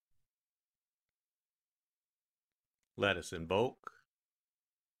Let us invoke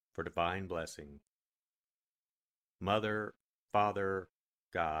for divine blessing. Mother, Father,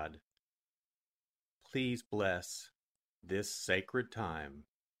 God, please bless this sacred time.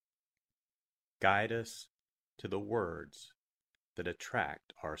 Guide us to the words that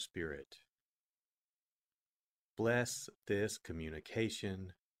attract our spirit. Bless this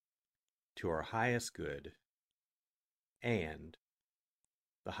communication to our highest good and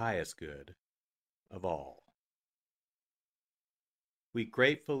the highest good of all. We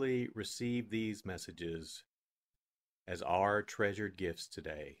gratefully receive these messages as our treasured gifts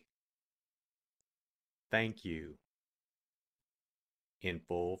today. Thank you in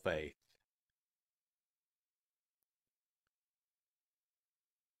full faith.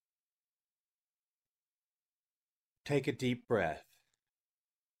 Take a deep breath.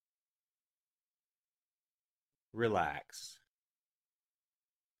 Relax.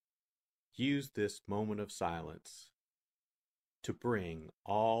 Use this moment of silence to bring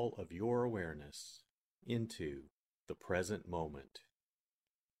all of your awareness into the present moment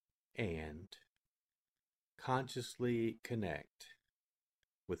and consciously connect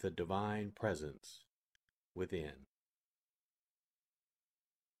with the divine presence within.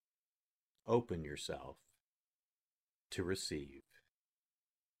 Open yourself to receive.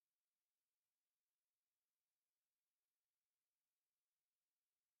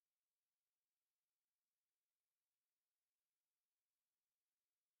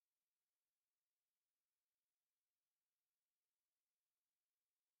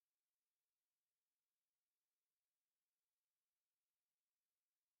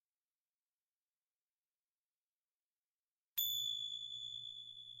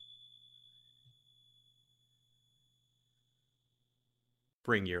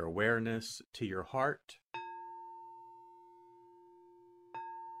 Bring your awareness to your heart.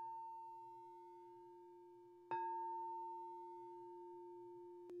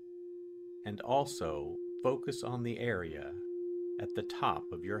 And also focus on the area at the top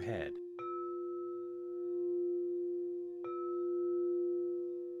of your head.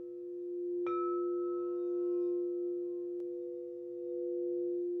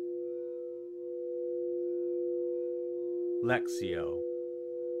 Lectio.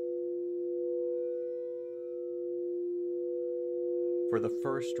 For the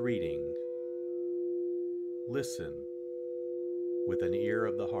first reading, listen with an ear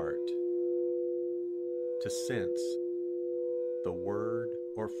of the heart to sense the word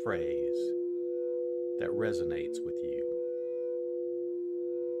or phrase that resonates with you.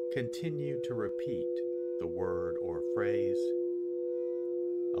 Continue to repeat the word or phrase.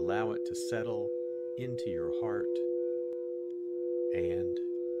 Allow it to settle into your heart and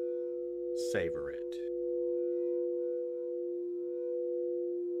savor it.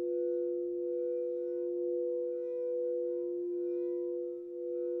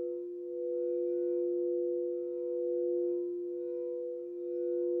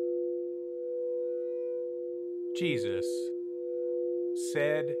 Jesus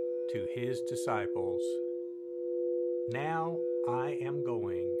said to his disciples, "Now I am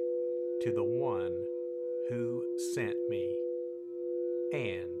going to the one who sent me,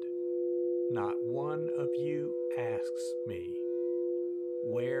 and not one of you asks me,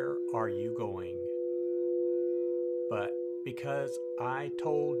 'Where are you going?' But because I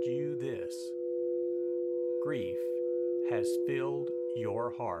told you this, grief has filled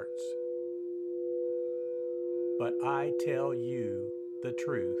your hearts. But I tell you the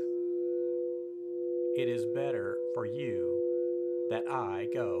truth. It is better for you that I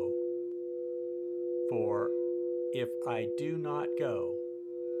go. For if I do not go,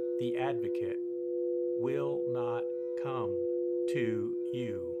 the Advocate will not come to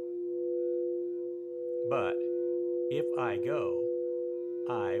you. But if I go,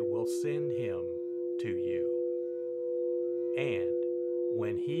 I will send him to you. And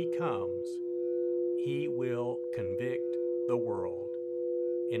when he comes, he will convict the world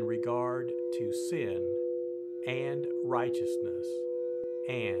in regard to sin and righteousness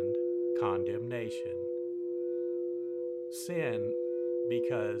and condemnation. Sin,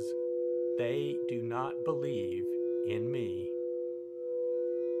 because they do not believe in me.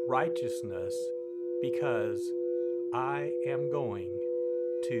 Righteousness, because I am going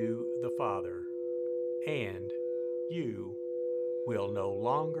to the Father, and you will no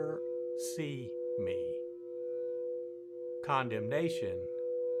longer see me. Condemnation,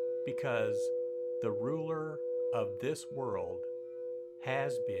 because the ruler of this world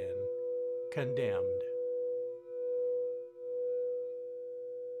has been condemned.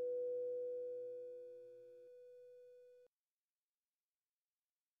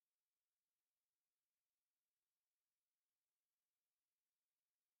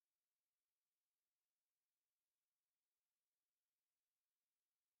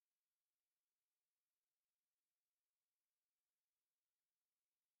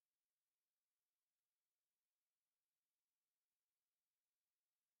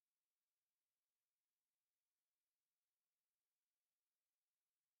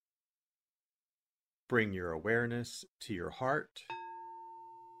 Bring your awareness to your heart.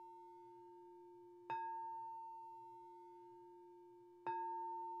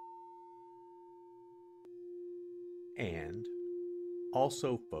 And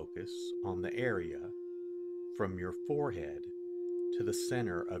also focus on the area from your forehead to the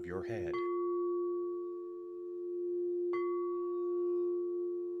center of your head.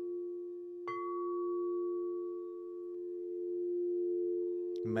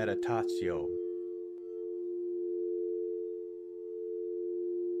 Meditatio.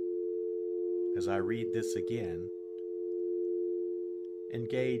 As I read this again,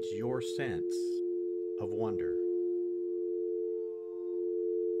 engage your sense of wonder.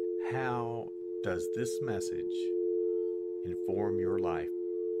 How does this message inform your life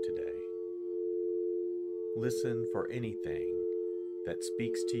today? Listen for anything that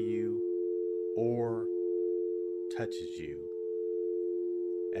speaks to you or touches you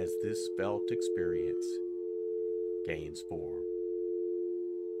as this felt experience gains form.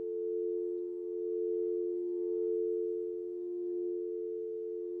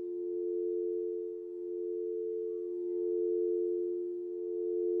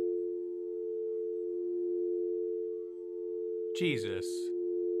 Jesus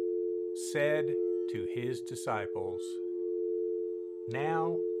said to his disciples,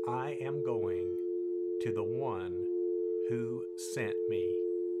 "Now I am going to the one who sent me,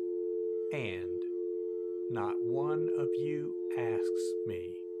 and not one of you asks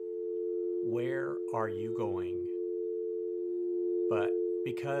me, 'Where are you going?' But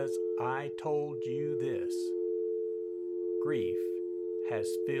because I told you this, grief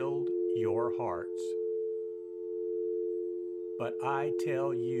has filled your hearts. But I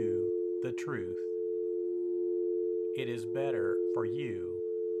tell you the truth. It is better for you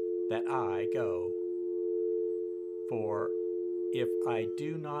that I go. For if I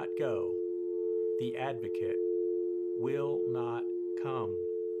do not go, the Advocate will not come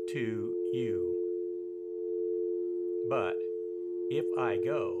to you. But if I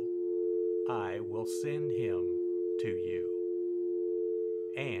go, I will send him to you.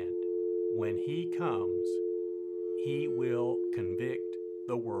 And when he comes, he will convict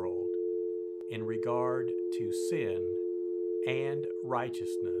the world in regard to sin and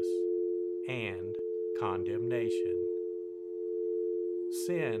righteousness and condemnation.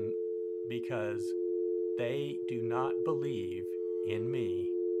 Sin, because they do not believe in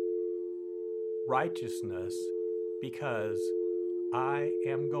me. Righteousness, because I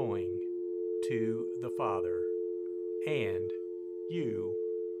am going to the Father, and you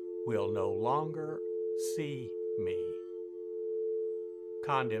will no longer see me.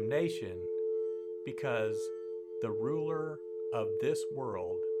 Condemnation, because the ruler of this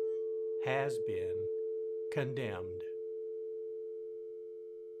world has been condemned."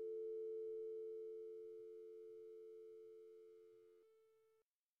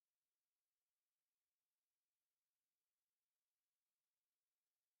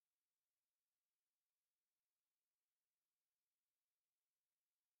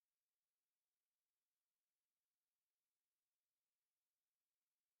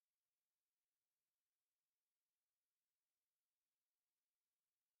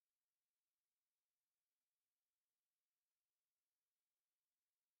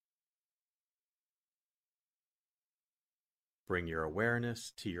 Bring your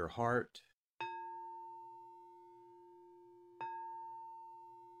awareness to your heart.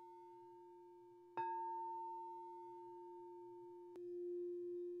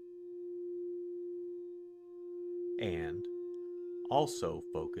 And also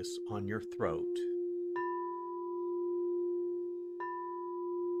focus on your throat.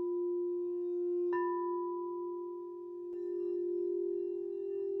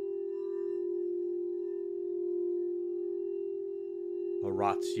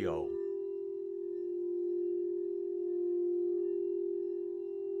 Oratio.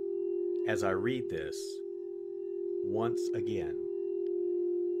 As I read this, once again,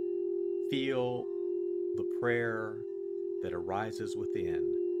 feel the prayer that arises within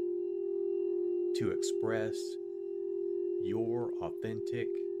to express your authentic,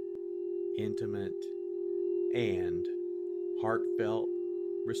 intimate, and heartfelt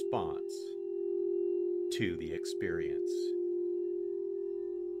response to the experience.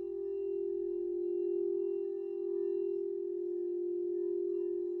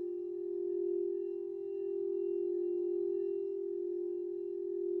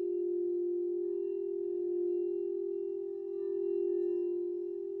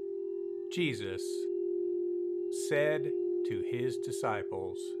 Jesus said to his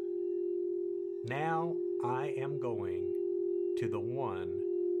disciples, "Now I am going to the one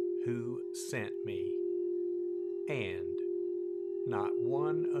who sent me, and not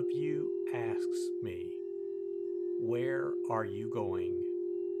one of you asks me, "Where are you going?"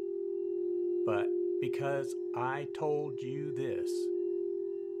 But because I told you this,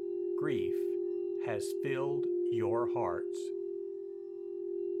 grief has filled your hearts.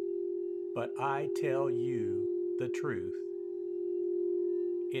 But I tell you the truth.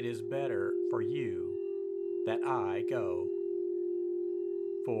 It is better for you that I go.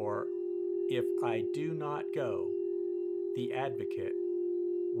 For if I do not go, the Advocate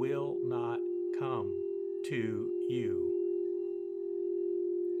will not come to you.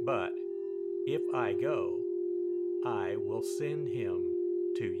 But if I go, I will send him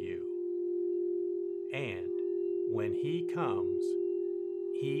to you. And when he comes,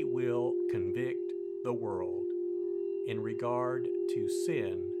 he will convict the world in regard to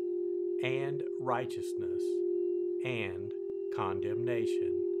sin and righteousness and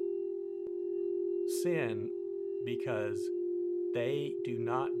condemnation. Sin, because they do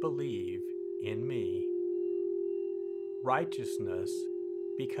not believe in me. Righteousness,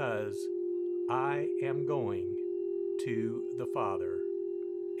 because I am going to the Father,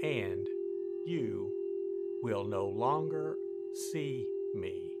 and you will no longer see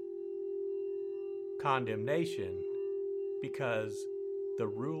me. Condemnation, because the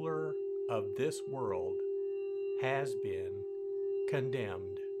ruler of this world has been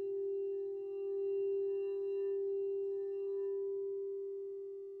condemned.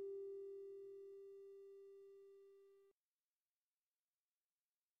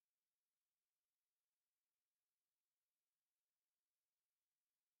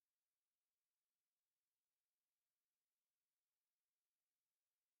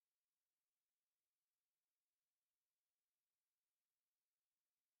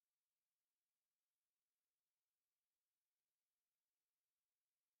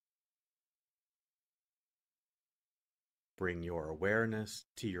 Bring your awareness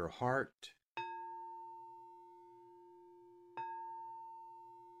to your heart.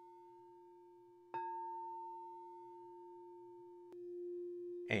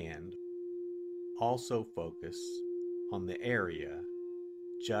 And also focus on the area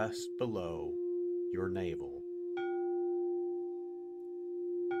just below your navel.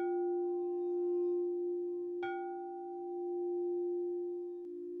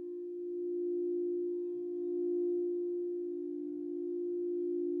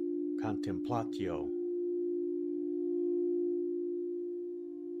 Contemplatio.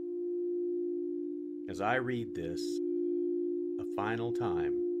 As I read this a final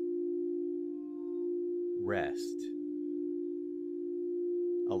time, rest.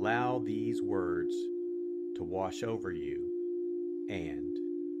 Allow these words to wash over you and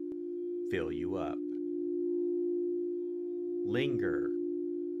fill you up. Linger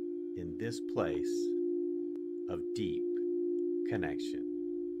in this place of deep connection.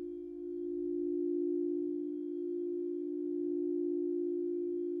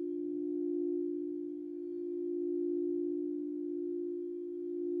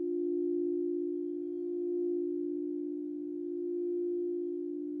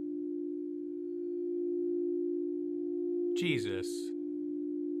 Jesus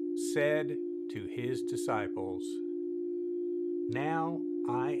said to his disciples, "Now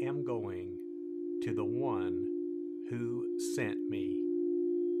I am going to the one who sent me,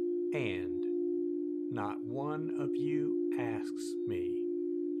 and not one of you asks me,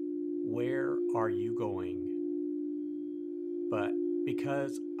 'Where are you going?' But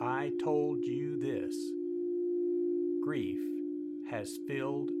because I told you this, grief has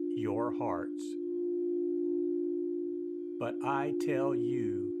filled your hearts. But I tell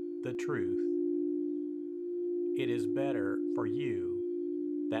you the truth. It is better for you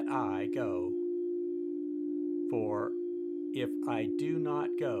that I go. For if I do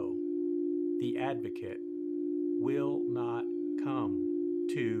not go, the Advocate will not come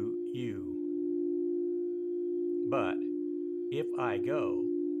to you. But if I go,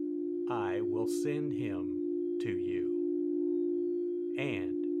 I will send him to you.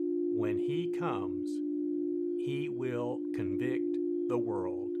 And when he comes, he will convict the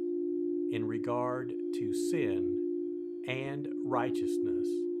world in regard to sin and righteousness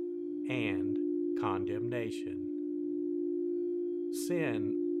and condemnation.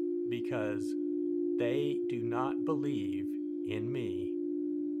 Sin, because they do not believe in me.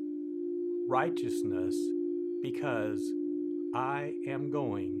 Righteousness, because I am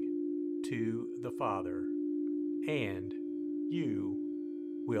going to the Father, and you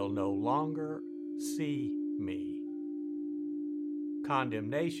will no longer see me.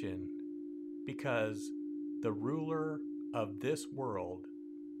 Condemnation, because the ruler of this world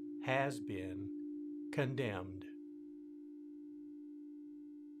has been condemned.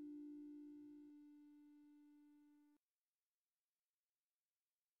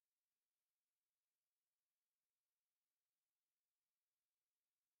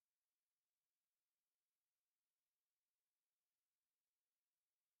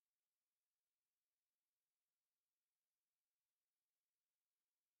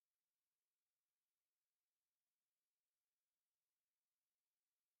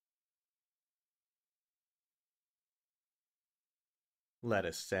 Let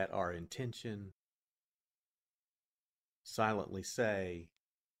us set our intention, silently say,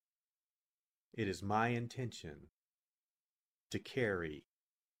 it is my intention to carry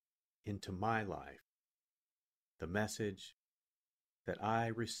into my life the message that I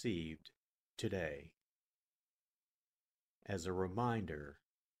received today as a reminder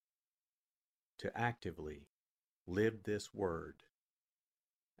to actively live this word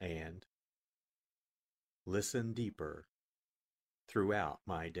and listen deeper throughout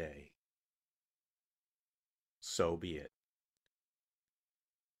my day. So be it.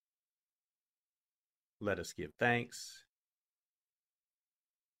 Let us give thanks.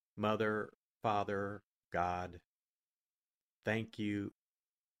 Mother, Father, God, thank you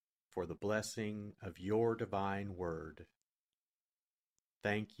for the blessing of your divine word.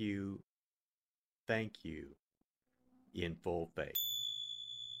 Thank you in full faith.